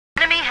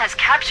has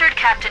captured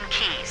Captain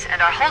Keyes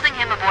and are holding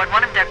him aboard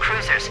one of their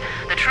cruisers,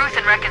 the Truth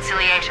and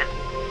Reconciliation.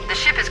 The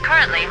ship is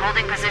currently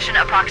holding position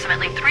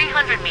approximately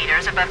 300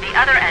 meters above the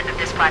other end of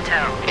this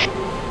plateau.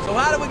 So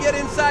how do we get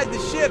inside the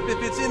ship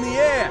if it's in the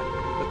air?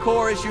 The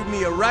Corps issued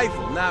me a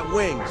rifle, not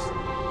wings.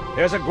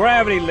 There's a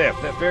gravity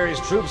lift that ferries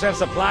troops and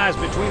supplies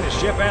between the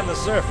ship and the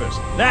surface.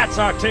 That's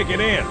our ticket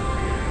in.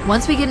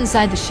 Once we get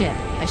inside the ship,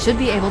 I should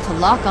be able to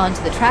lock on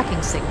to the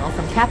tracking signal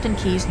from Captain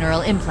Keyes'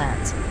 neural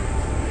implants.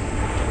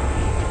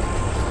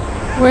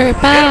 We're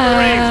Marines,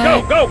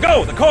 back. go, go,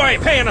 go! The Corps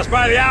ain't paying us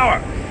by the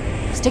hour.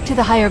 Stick to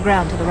the higher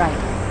ground to the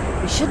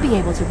right. We should be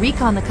able to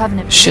recon the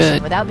Covenant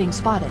position without being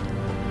spotted.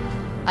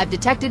 I've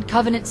detected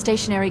Covenant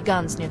stationary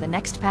guns near the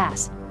next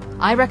pass.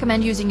 I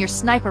recommend using your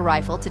sniper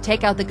rifle to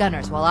take out the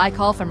gunners while I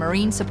call for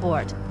Marine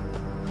support.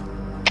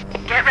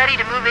 Get ready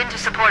to move in to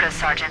support us,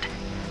 Sergeant.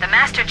 The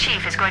Master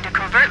Chief is going to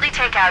covertly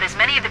take out as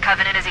many of the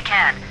Covenant as he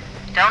can.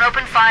 Don't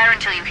open fire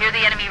until you hear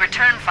the enemy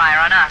return fire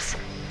on us.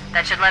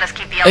 That should let us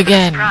keep the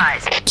element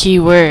surprise.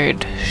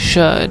 Keyword,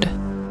 should.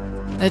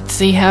 Let's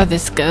see how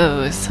this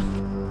goes.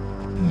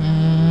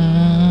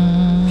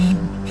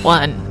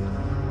 1.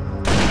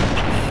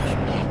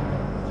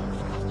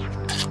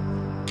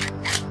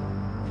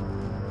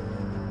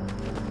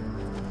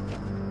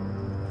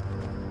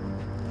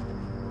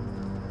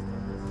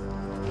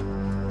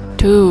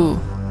 Two.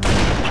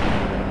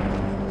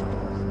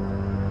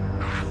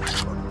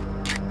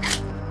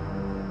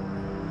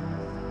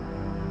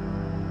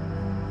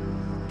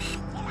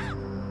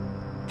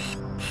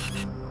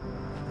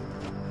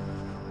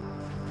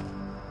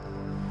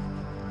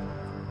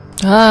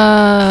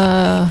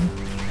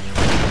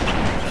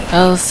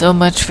 Well, so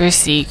much for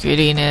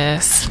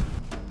secretiness.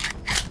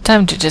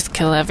 Time to just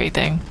kill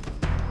everything.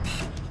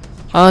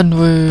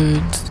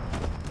 Onwards.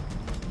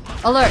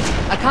 Alert!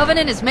 A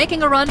Covenant is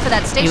making a run for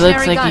that He stationary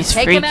looks like gun. he's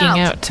Take him freaking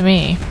out to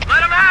me.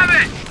 Let him have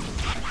it!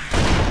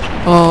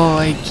 Oh,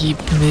 I keep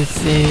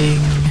missing.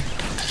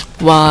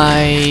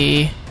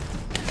 Why?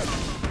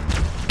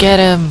 Get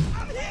him!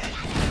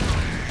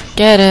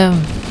 Get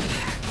him!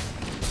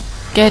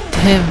 Get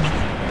him!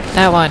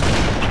 That one.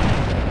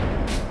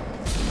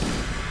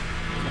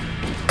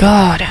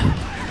 God,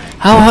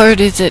 how hard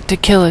is it to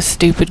kill a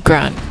stupid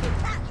grunt?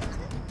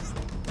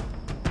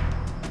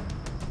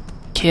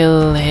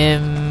 Kill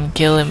him,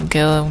 kill him,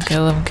 kill him,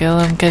 kill him, kill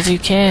him, 'cause you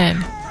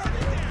can.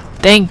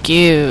 Thank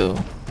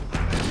you.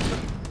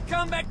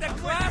 Come back to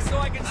class so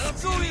I can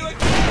sue you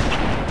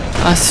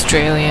again.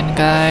 Australian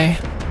guy.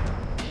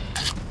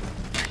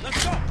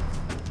 Let's go.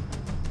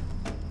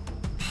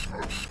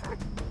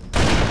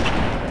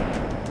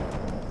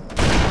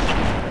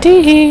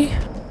 Tee.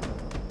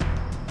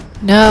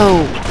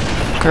 No.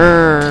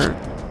 Grr.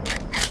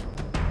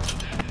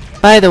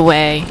 By the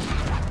way,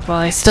 while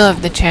I still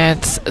have the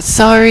chance,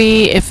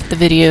 sorry if the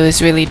video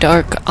is really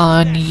dark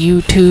on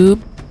YouTube.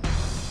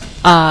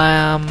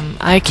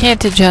 I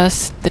can't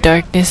adjust the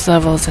darkness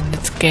levels in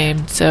this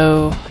game,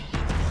 so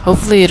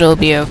hopefully it'll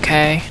be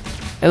okay.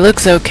 It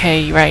looks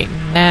okay right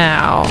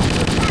now,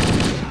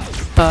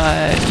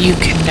 but you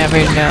can never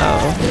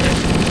know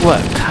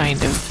what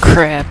kind of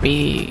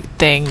crappy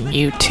thing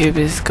YouTube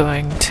is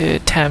going to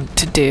attempt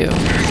to do.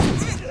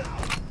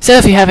 So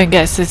if you haven't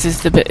guessed, this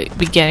is the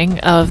beginning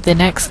of the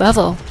next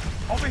level.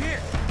 Over here.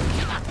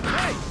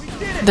 Hey, we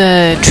did it.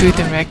 The Truth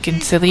and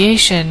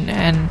Reconciliation,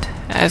 and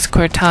as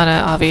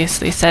Cortana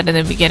obviously said in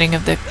the beginning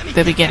of the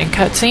beginning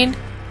cutscene,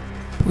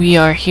 we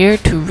are here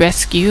to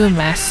rescue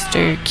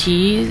Master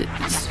Keyes.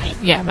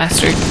 Yeah,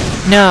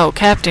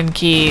 Captain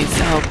Keyes.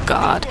 Oh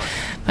god.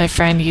 My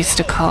friend used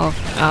to call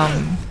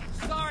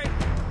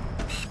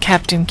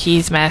Captain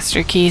Keyes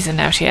Master Keyes, and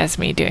now she has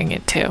me doing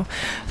it too.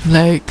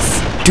 Like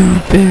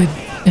stupid.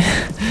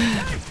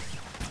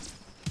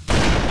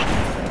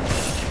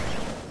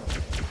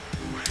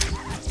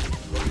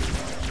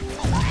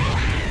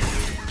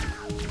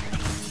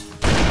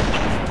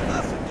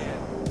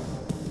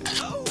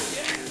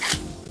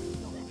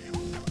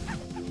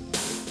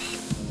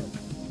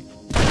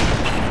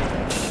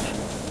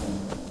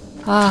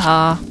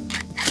 Haha.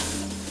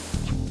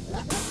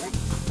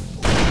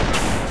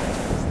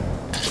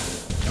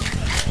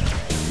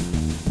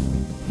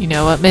 You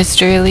know what,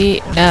 Mr.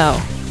 Elite?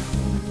 No.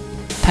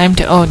 Time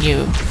to own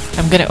you.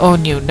 I'm gonna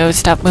own you. No,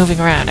 stop moving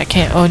around. I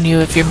can't own you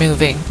if you're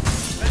moving.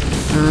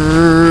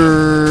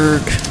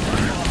 Grrrg.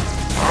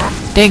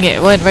 Dang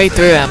it, went right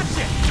through him.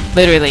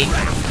 Literally.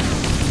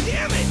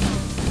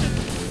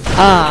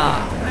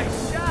 Ah.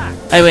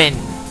 I win.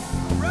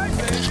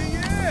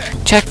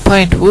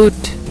 Checkpoint,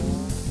 woot.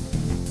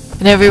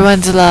 And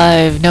everyone's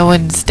alive. No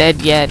one's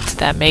dead yet.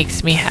 That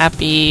makes me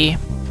happy.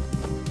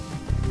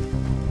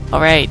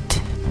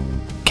 Alright.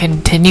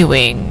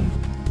 Continuing.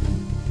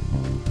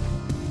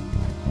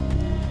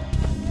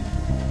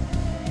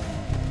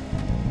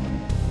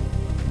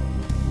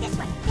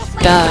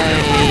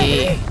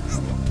 Die.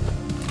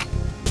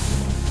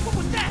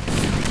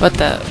 What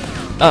the?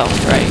 Oh,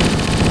 right.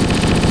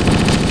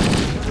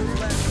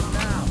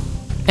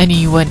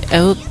 Anyone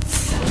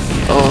else?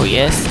 Oh,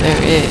 yes,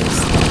 there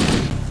is.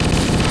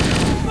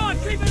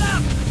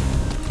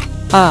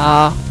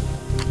 Ah.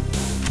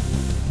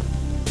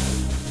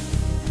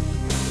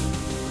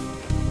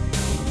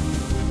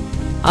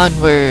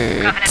 Covenant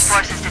Onwards.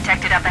 forces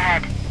detected up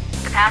ahead.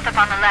 The path up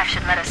on the left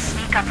should let us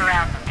sneak up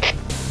around them.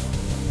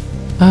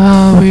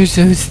 Oh, we're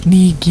so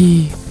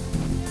sneaky.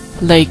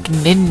 Like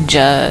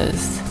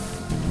ninjas.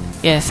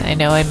 Yes, I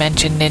know I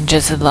mention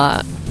ninjas a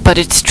lot, but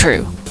it's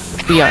true.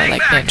 We are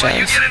like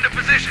ninjas. Get into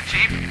position,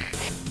 Chief.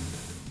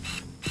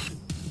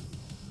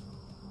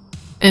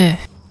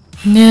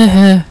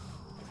 Nah.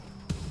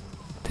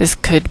 This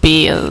could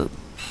be a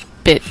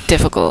bit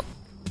difficult.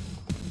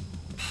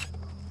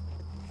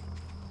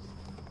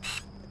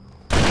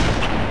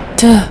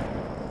 Duh.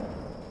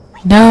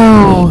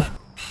 No.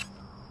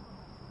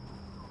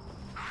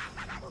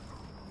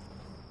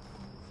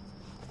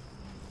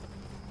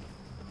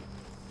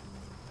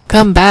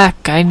 Come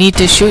back, I need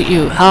to shoot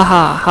you. Ha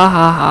ha, ha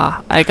ha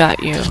ha. I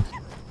got you.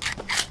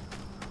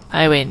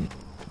 I win.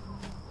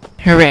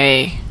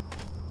 Hooray.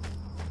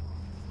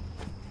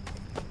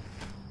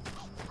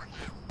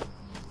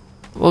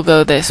 We'll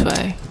go this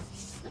way.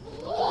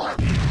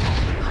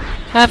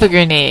 Have a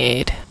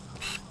grenade.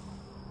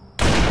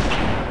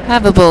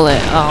 Have a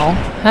bullet. Oh,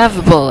 have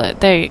a bullet.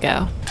 There you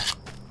go.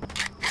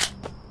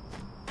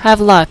 Have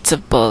lots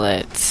of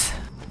bullets.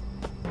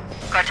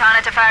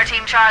 Cortana to Fire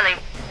Team Charlie.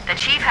 The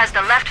Chief has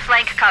the left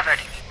flank covered.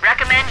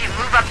 Recommend you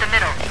move up the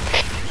middle.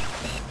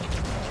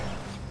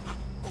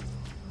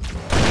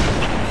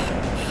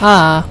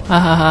 Ha ha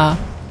ha ha.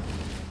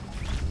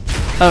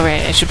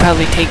 Alright, I should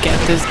probably take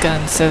out those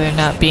guns so they're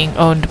not being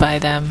owned by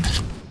them.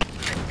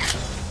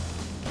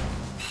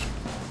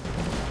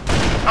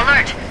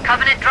 Alert!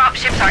 Covenant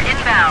dropships are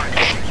inbound.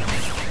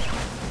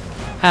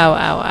 Ow,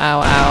 ow,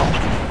 ow, ow.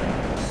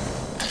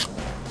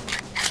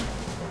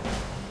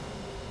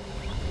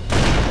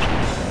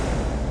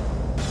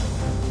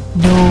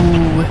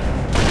 No.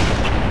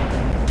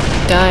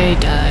 Die,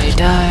 die,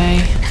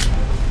 die.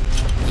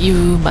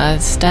 You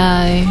must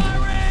die.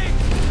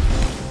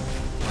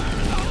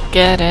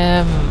 Get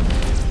him.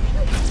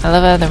 I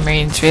love how the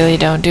Marines really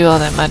don't do all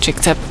that much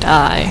except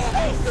die.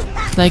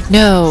 Like,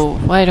 no,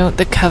 why don't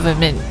the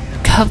Covenant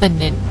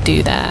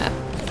do that?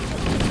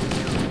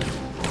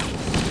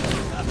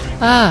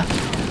 Ah.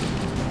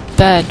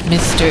 Bad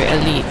Mr.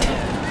 Elite.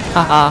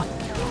 Haha.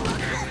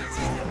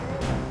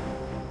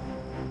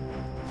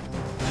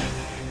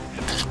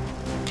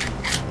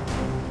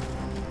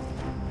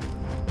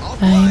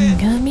 I'm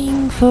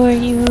coming for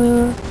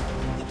you.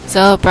 So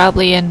I'll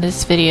probably end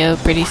this video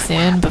pretty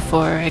soon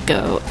before I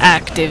go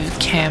active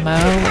camo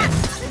and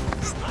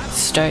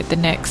start the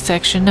next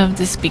section of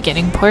this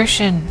beginning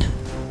portion.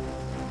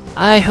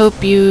 I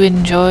hope you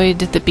enjoyed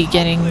the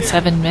beginning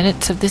 7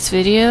 minutes of this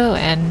video,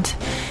 and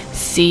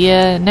see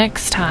ya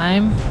next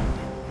time.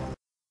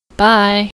 Bye!